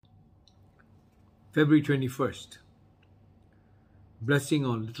February 21st, blessing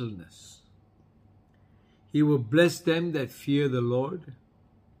on littleness. He will bless them that fear the Lord,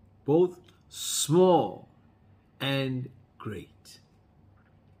 both small and great.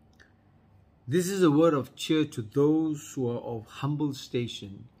 This is a word of cheer to those who are of humble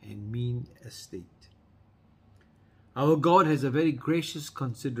station and mean estate. Our God has a very gracious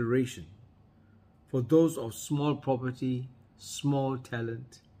consideration for those of small property, small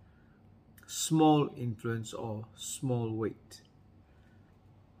talent, small influence, or small weight.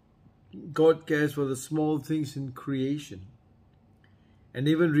 God cares for the small things in creation and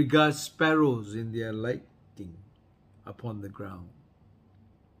even regards sparrows in their lighting upon the ground.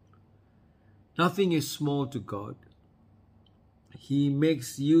 Nothing is small to God. He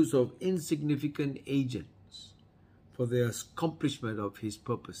makes use of insignificant agents for the accomplishment of His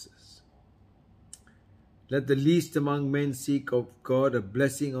purposes. Let the least among men seek of God a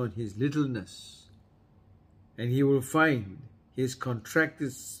blessing on his littleness, and he will find his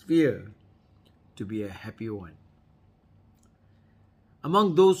contracted sphere to be a happy one.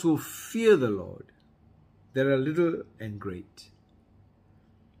 Among those who fear the Lord, there are little and great.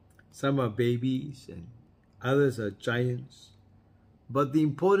 Some are babies and others are giants, but the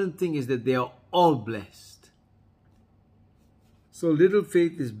important thing is that they are all blessed. So little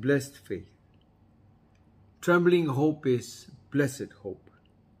faith is blessed faith. Trembling hope is blessed hope.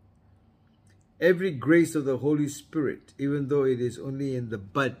 Every grace of the Holy Spirit, even though it is only in the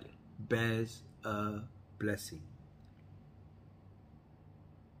bud, bears a blessing.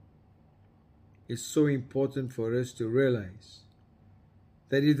 It's so important for us to realize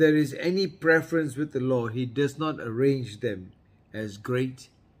that if there is any preference with the Lord, He does not arrange them as great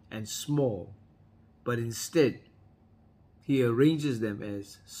and small, but instead He arranges them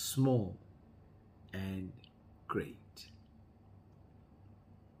as small and great.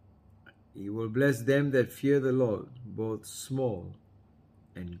 He will bless them that fear the Lord, both small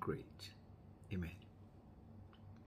and great. Amen.